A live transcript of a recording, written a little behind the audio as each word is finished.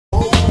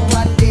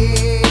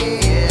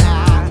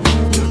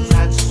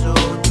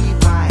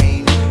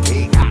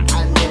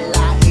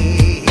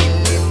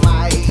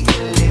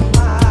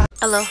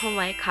Aloha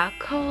Mai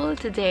Kākou.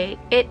 Today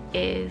it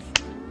is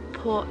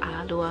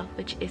Po'alua,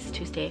 which is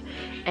Tuesday,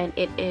 and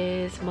it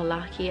is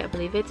Malaki. I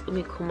believe it's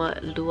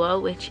Umikuma Lua,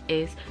 which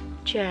is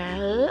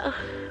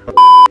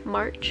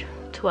March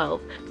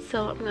 12th.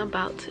 So I'm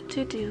about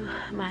to do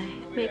my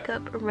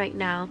makeup right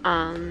now.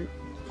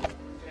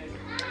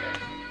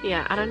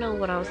 Yeah, I don't know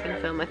what I was gonna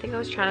film. I think I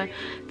was trying to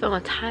film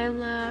a time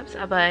lapse,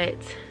 but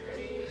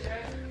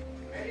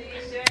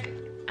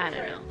I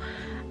don't know.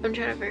 I'm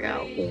trying to figure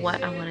out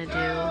what I want to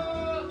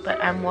do,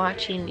 but I'm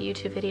watching a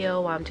YouTube video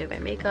while I'm doing my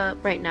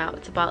makeup. Right now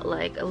it's about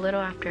like a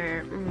little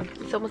after,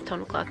 it's almost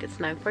 10 o'clock. It's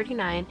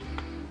 9:49.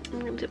 I'm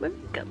gonna do my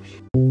makeup.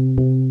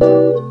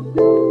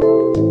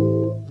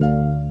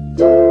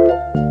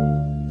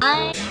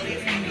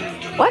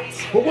 What?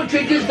 Who would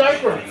take his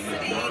diaper?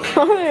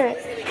 Hi.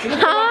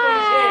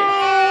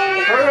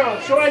 Hurry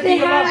up, show I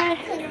think about.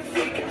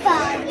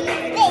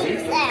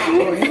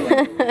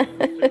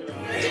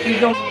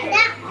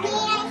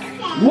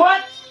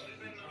 What?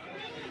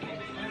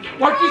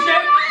 What you say?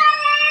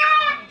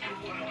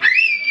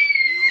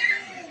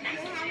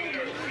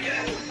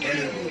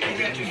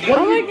 What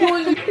are you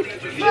doing?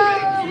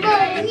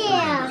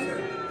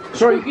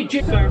 Sorry, you can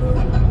check.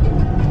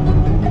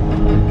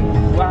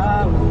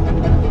 Wow.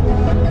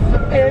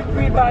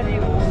 Everybody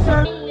will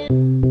surf.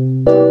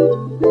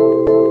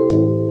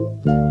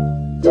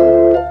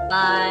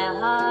 My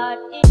heart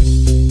is.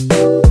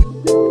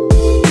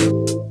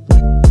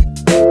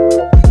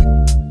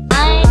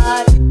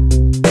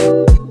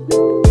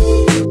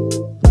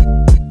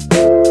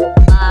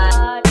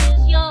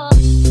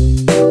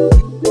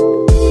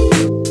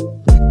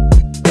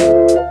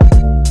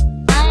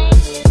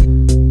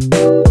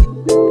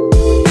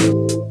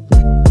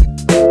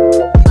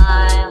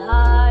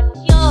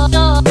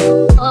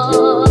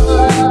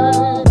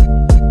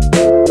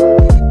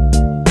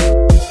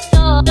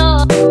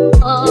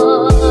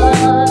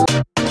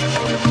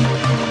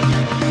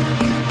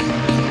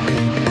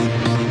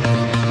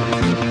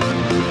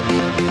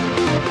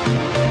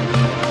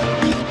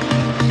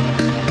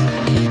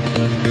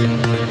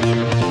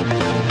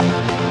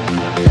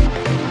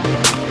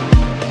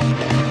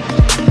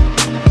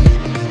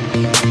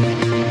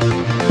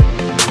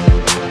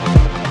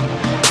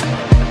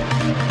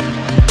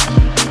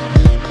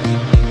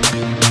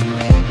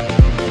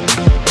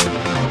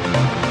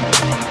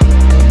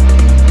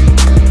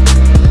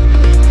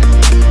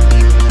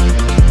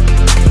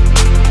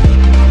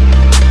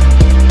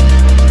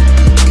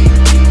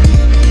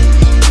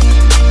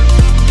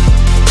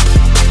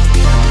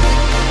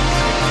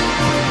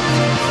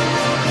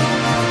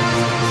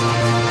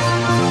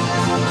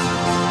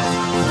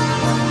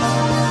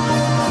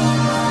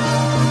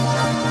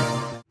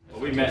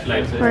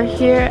 We're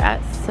here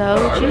at So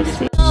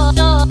Juicy.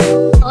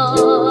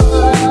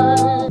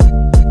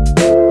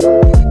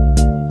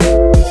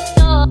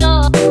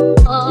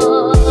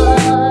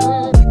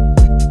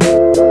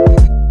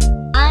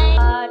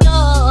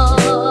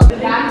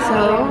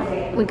 So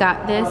we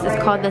got this. It's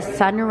called the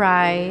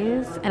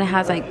Sunrise, and it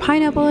has like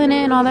pineapple in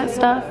it and all that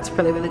stuff. It's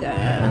really, really good.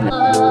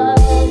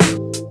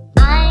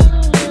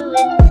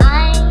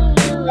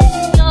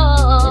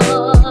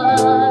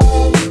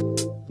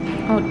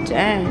 Oh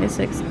dang, this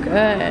looks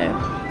good.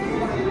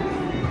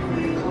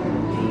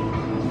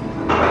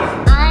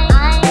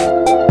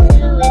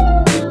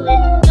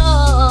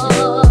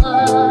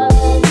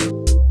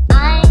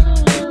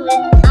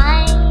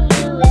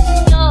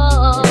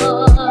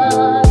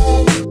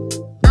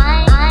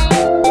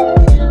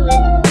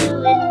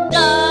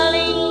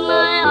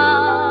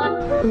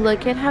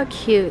 Look at how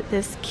cute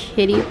this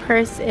kitty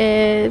purse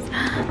is.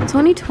 It's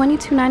only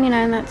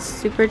 $22.99. That's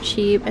super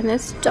cheap. And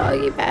this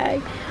doggy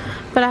bag.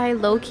 But I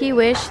low-key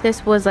wish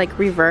this was like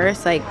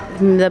reverse, like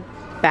the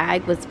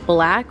bag was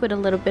black with a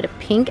little bit of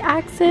pink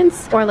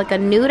accents or like a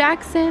nude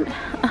accent.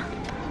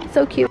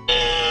 So cute.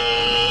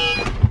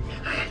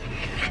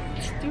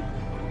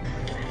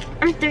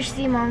 I'm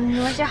thirsty, Mom.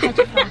 What's your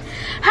hydro flask?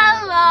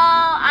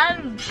 Hello,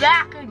 I'm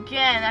back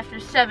again after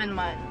 7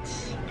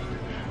 months.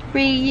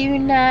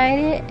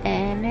 Reunited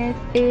and it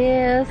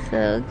feels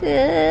so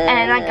good.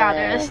 And I got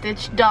her a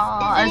Stitch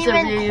doll as a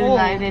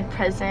reunited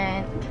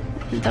present.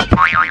 This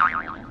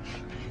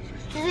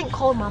isn't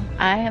cold, Mom.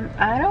 I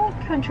don't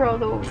control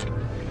the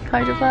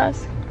hydro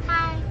flask.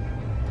 Hi.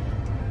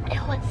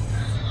 It was.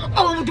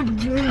 Oh.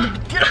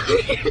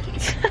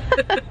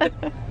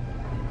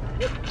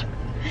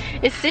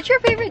 Is Stitch your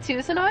favorite too,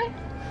 Sonoy?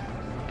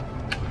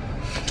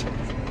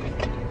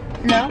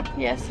 No?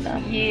 Yes, no.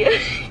 Yeah.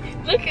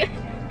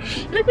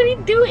 Look what he's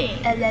doing.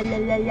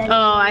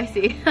 Oh, I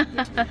see.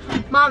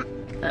 Mom,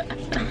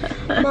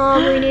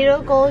 we need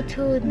to go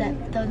to the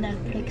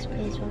Netflix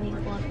place when we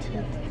go to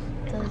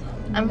the.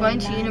 I'm going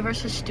to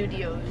Universal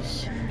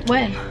Studios.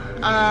 When?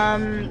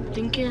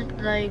 Thinking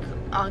like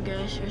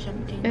August or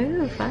something.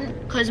 Ooh, fun.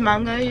 Cause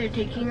Mom guys are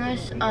taking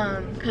us.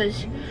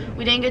 Cause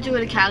we didn't get to go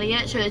to Cali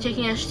yet, so they're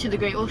taking us to the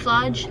Great Wolf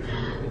Lodge.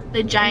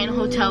 the giant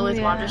hotel with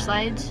water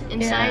slides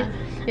inside.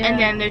 Yeah. And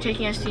then they're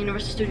taking us to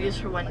Universal Studios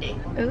for 1 day.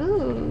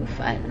 Ooh,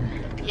 fun.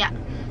 Yeah.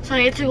 So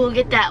I get to go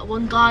get that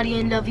one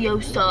Guardian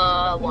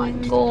Leviosa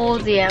one.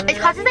 Gold, yeah. It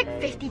costs like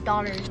 $50.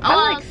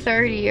 Probably like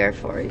 30 or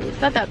 40.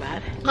 It's not that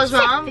bad.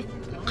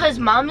 Cause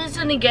mom is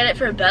gonna get it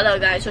for Bella,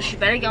 guys, so she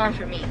better get one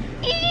for me.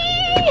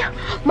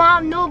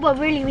 Mom, no, but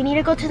really, we need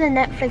to go to the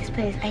Netflix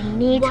place. I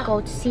need to go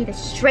to see the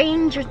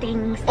Stranger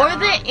Things. Or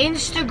the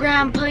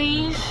Instagram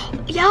place.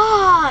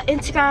 Yeah,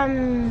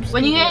 Instagram.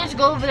 When you guys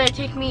go over there,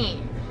 take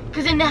me.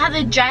 Cause then they have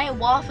the giant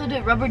wall filled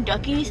with rubber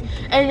duckies,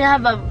 and they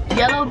have a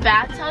yellow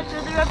bathtub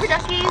with the rubber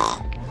duckies.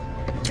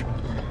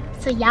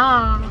 So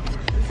yeah.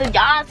 So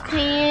that's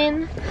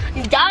clean.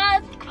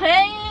 That's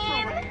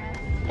clean.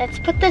 Let's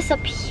put this up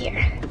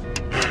here.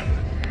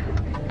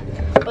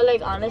 But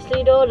like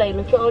honestly though, like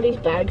look at all these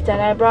bags that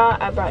I brought.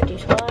 I brought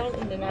this one,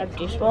 and then I have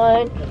this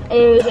one, and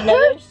there's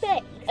another.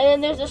 Perfect. And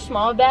then there's a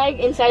small bag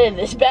inside of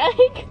this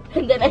bag,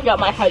 and then I got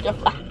my Hydro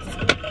Flask.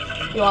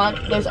 You want?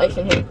 There's ice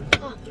in here.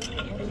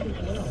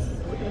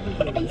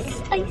 Ice,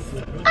 ice,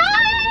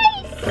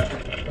 ice!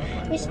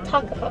 We should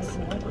talk about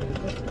something.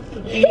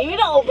 You need me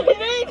to open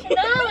it?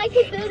 No, I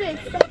can do this.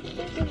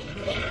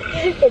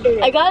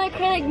 I got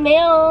acrylic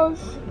nails.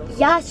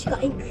 Yeah, she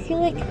got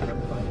acrylic.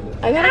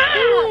 I got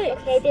acrylic.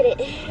 Okay, I did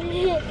it.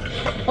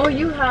 Oh,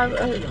 you have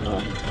a...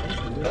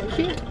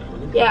 cute.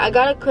 Yeah, I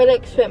got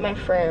acrylics with my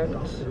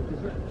friends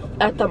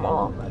at the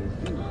mall.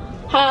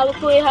 Hi,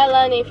 Alakui, hi,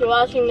 Lani. If you're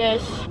watching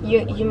this,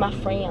 you're my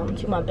friend.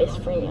 You're my best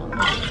friend.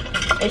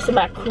 It's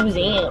my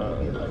cousin.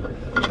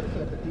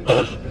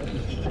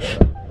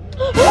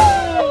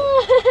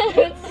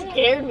 It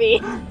scared me.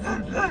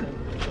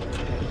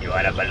 You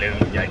want a balloon,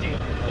 Judgy?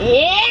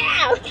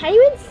 Yeah! Can't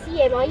even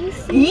see it. All you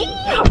see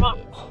Yeah!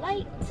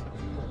 light.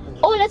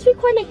 Oh, let's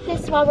record like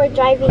this while we're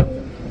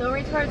driving. Don't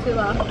retard too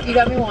long. You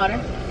got me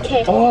water?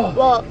 Okay. Oh.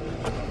 Well,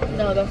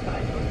 No, that's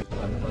fine.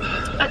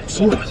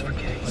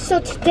 so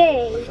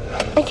today,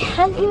 I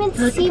can't even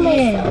see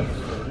myself.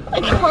 I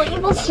can't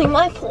even see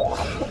my paw.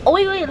 Oh,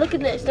 wait, look at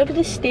this. Look at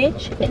this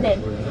stitch. And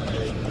then.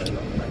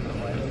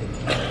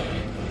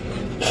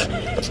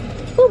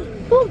 Boom,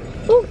 boom,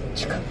 boom.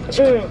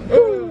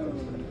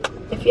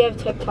 If you have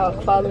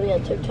TikTok, follow me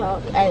on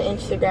TikTok and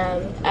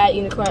Instagram at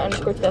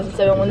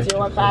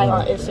unicorn_20071015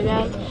 on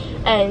Instagram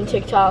and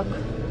TikTok.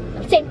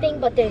 Same thing,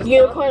 but there's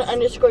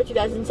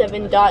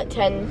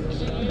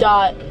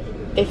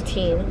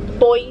unicorn_2007.10.15.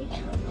 Boy.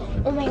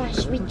 Oh my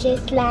gosh, we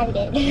just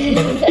landed.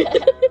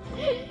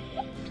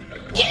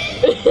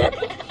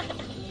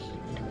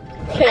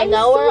 Okay, I'm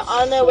now so we're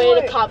on our way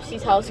to short.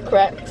 Copsy's house,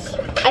 correct?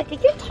 I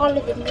think you're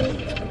taller than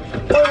me.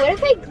 Or what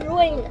if I grew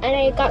and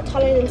I got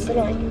taller than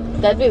Sinai?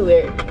 That'd be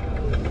weird.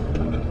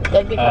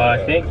 That'd be I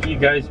think you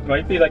guys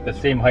might be like the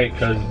same height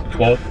because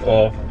both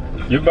of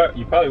you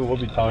probably will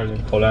be taller than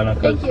Polana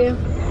because Thank you.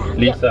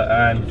 Lisa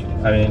and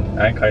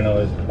Kaino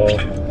is tall.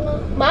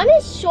 Mom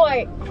is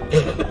short.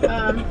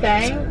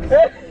 Thanks.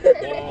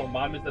 Well,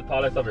 mom is the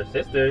tallest of her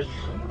sisters,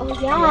 Oh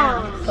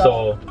yeah.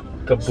 so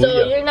kabuya. So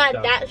you're not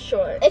Yeah. that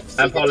short. If she's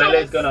And the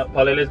Paulele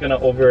is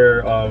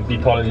gonna be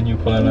taller than you,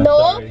 Polana.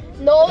 No, Sorry.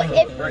 no,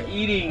 if Her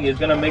eating is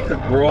gonna make her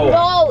grow.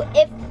 no,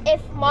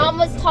 if mom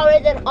was taller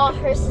than all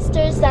her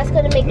sisters, that's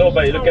gonna make No, me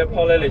but look at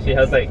taller. Paulele. She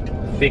has like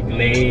thick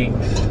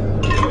legs.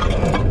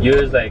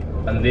 Yours like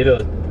a little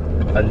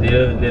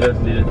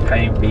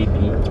tiny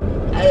baby.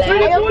 I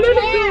don't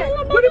care.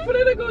 Where did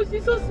Paulele go?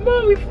 She's so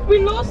small. We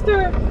lost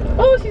her.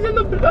 Oh, she's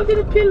under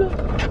the pillow.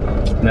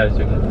 No, it's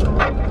okay.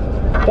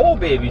 Oh,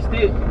 baby,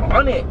 stay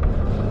on it.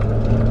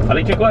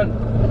 Ali Chikwan.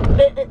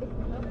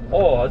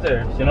 Oh, how's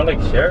there? She not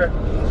like share.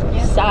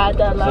 Sad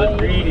So life.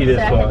 greedy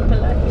this one.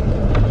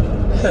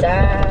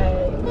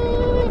 Sad.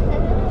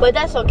 But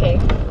that's okay.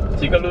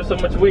 She gonna lose so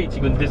much weight. She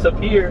gonna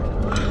disappear.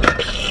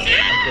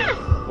 Okay.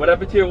 What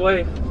happened to your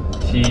wife?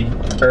 She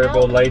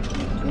herbal life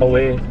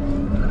away.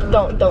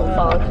 Don't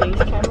fall,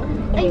 please, Cameron.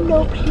 I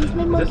know, please,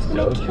 my mom's Just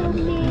gonna joking. kill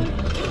me.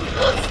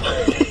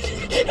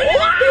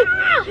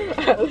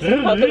 What the Do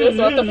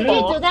you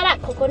fall? do that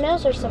at Coco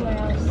Nails or somewhere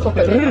else?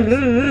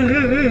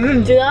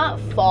 Do not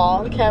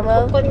fall,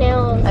 Cameron. Coco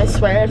Nails. I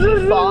swear, if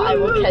you fall, I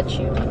will catch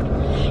you.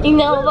 You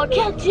know I'll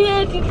catch you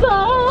if you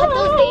fall.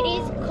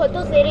 Could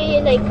those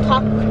ladies like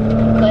talk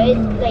good?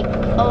 Like,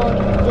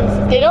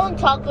 They don't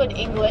talk good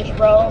English,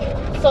 bro.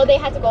 so they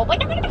have to go. You want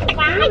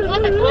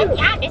the good?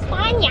 Yeah, this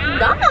one, yeah.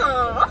 No.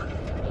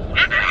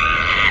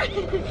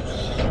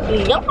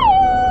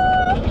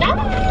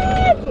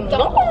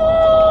 No.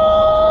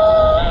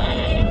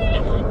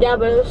 Yeah,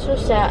 but it's so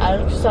sad.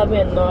 Alex is so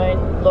annoying.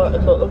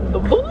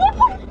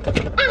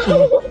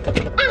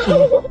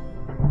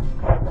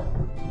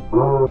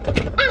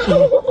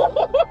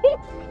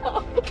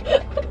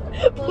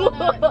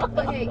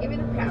 Okay, give me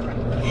the camera.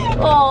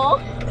 Oh.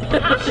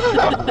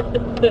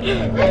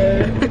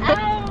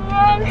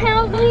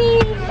 Help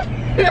me.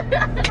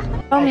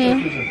 Oh me.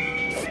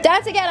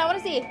 Dance again, I wanna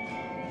see.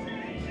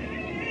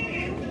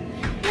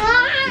 I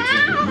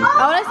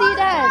wanna see you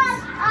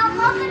dance.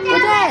 Go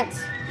dance.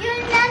 You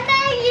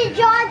remember you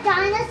draw a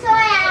dinosaur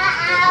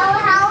at our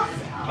house?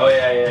 Oh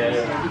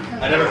yeah.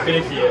 I never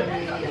finished it yet.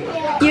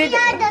 We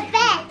are the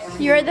best.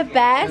 You're the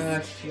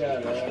best?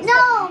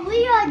 No,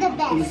 we are the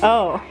best.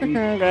 Oh,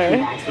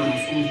 okay.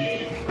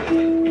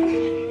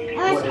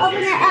 Let's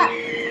open it up.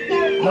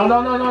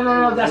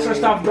 No. That's her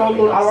stuff. Don't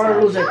lose. I want to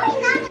lose it.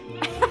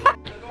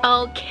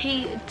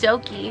 Okay,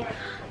 dokie.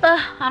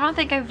 I don't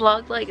think I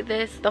vlogged like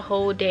this the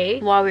whole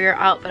day while we were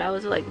out, but I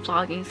was like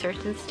vlogging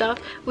certain stuff.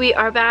 We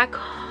are back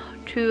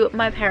to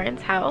my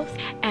parents' house,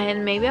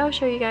 and maybe I'll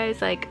show you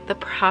guys like the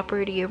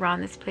property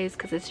around this place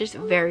because it's just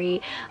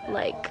very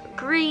like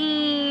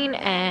green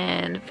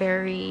and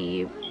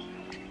very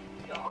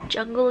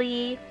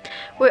jungly.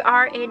 We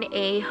are in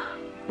a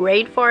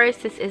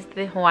rainforest. This is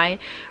the Hawaiian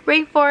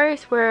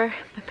rainforest where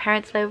my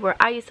parents live, where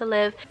I used to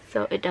live,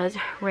 so it does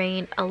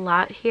rain a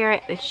lot here.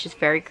 It's just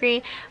very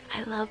green.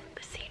 I love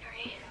the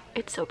scenery.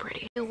 It's so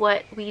pretty.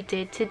 What we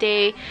did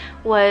today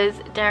was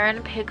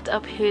Darren picked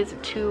up his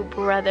two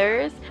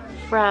brothers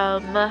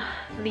from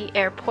the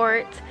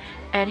airport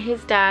and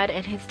his dad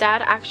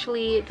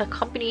actually, the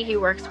company he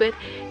works with,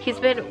 he's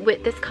been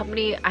with this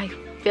company I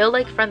feel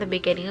like from the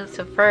beginning,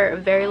 so for a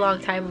very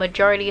long time,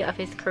 majority of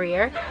his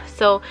career.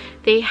 So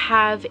they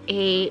have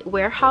a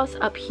warehouse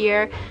up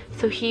here,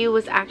 so he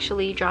was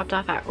actually dropped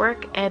off at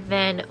work, and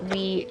then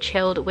we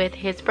chilled with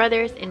his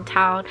brothers in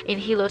town, in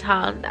Hilo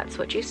town. That's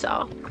what you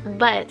saw.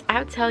 But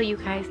I'll tell you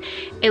guys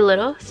a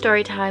little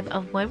story time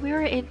of when we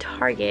were in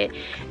Target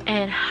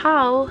and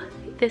how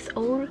this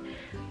old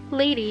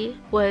lady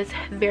was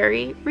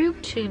very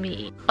rude to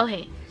me.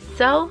 Okay,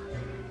 so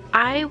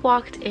I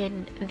walked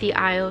in the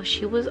aisle.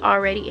 She was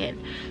already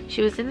in.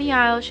 She was in the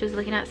aisle. She was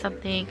looking at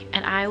something,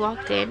 and I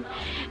walked in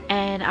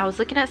and I was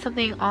looking at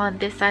something on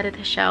this side of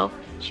the shelf.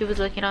 She was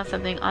looking on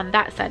something on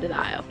that side of the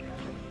aisle.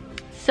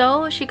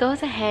 So she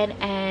goes ahead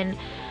and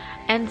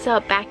ends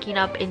up backing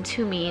up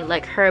into me,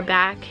 like her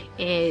back,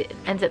 it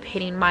ends up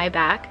hitting my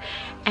back,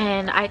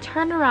 and I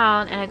turn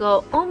around and I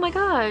go, oh my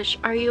gosh,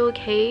 are you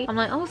okay? I'm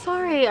like, oh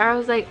sorry. I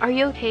was like, are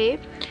you okay?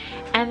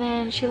 And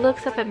then she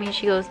looks up at me and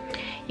she goes,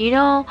 you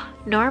know,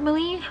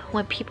 normally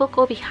when people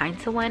go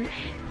behind someone,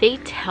 they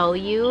tell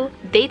you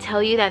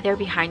that they're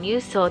behind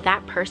you so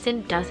that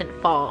person doesn't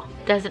fall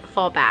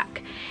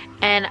back.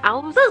 And I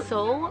was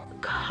so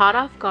caught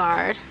off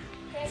guard.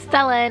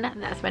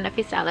 Stellan, that's my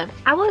nephew Stellan.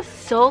 I was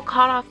so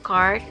caught off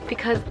guard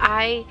because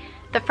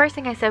the first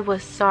thing I said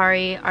was,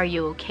 sorry, are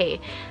you okay?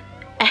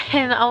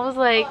 And I was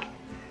like,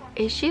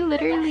 is she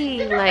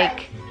literally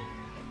like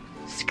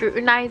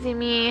scrutinizing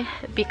me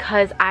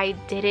because I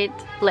didn't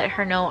let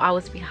her know I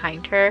was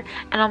behind her?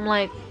 And I'm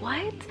like,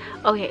 what?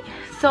 Okay,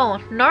 so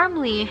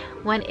normally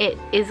when it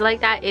is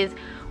like that is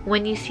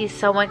when you see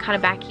someone kind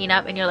of backing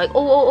up and you're like,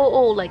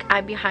 oh, like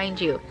I'm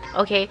behind you.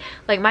 Okay,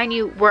 like mind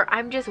you, where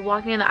I'm just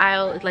walking in the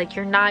aisle, like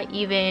you're not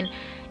even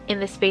in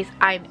the space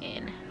I'm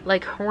in.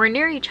 Like we're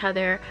near each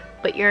other,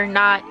 but you're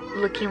not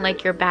looking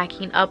like you're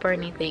backing up or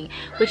anything,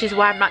 which is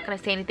why I'm not gonna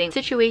say anything.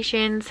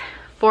 Situations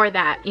for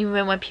that,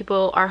 even when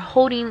people are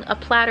holding a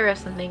platter of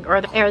something,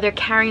 or they're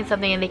carrying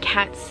something and they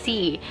can't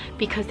see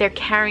because they're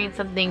carrying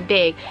something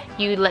big,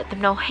 you let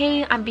them know,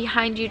 hey, I'm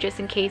behind you, just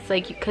in case,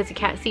 like, because you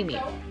can't see me.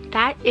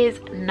 That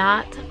is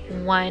not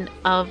one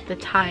of the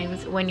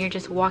times when you're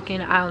just walking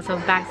in the aisle and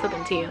someone backs up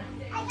into you.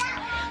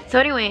 So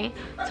anyway,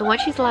 so when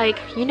she's like,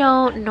 you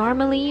know,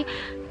 normally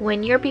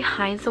when you're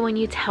behind someone,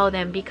 you tell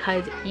them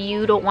because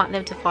you don't want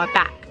them to fall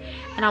back.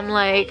 And I'm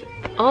like,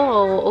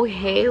 oh,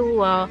 okay,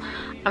 well,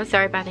 I'm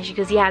sorry about that. She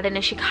goes, yeah. Then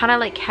she kind of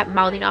like kept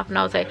mouthing off, and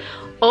I was like,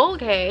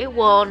 okay,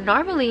 well,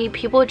 normally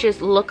people just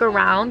look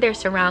around their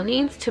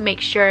surroundings to make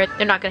sure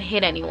they're not gonna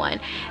hit anyone.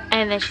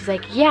 And then she's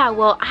like, yeah,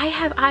 well, I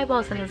have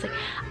eyeballs. And I was like,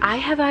 I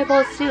have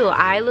eyeballs too.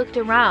 I looked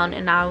around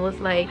and I was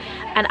like,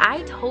 and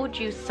I told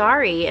you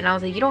sorry. And I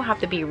was like, you don't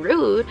have to be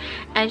rude.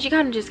 And she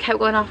kind of just kept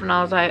going off, and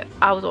I was like,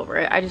 I was over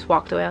it. I just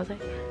walked away. I was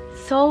like,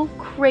 so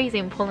crazy.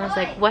 And Poland was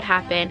like, what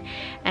happened?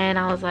 And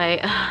I was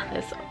like,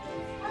 this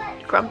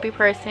grumpy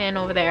person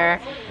over there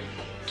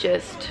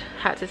just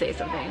had to say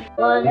something.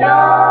 Oh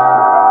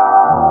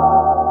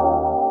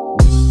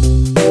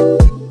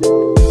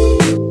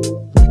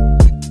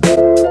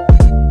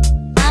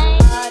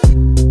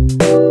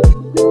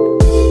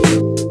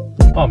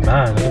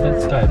man, look at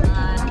that sky.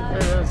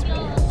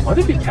 I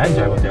wonder if you can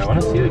drive out there. I want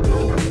to see the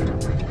globe.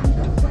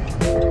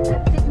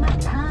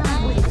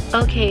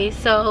 Okay,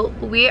 so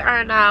we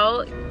are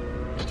now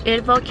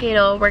in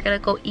Volcano. We're gonna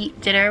go eat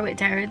dinner with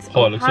Darren's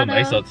Oh, it looks so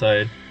nice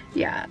outside.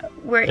 Yeah,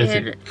 we're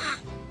in.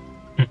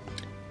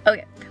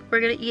 Okay,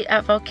 we're gonna eat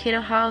at Volcano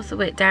House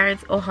with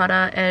Darren's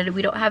ʻOhana, and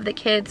we don't have the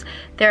kids.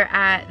 They're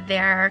at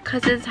their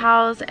cousin's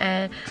house,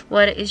 and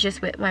one is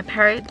just with my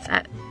parents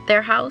at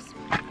their house.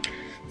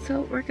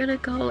 So we're gonna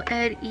go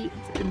and eat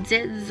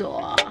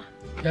dinner.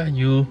 Yeah,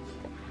 you.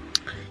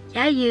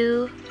 Yeah,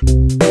 you.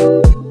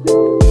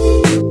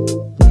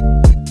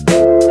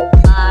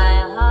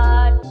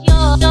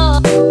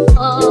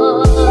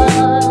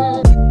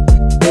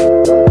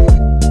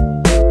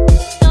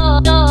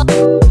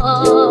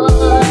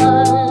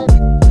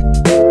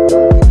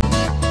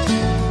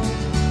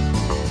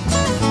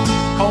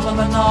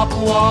 Kaumana nā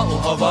pua o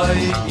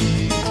Hawai'i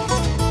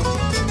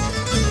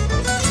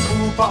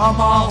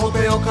ama o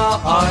te oka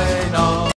aina.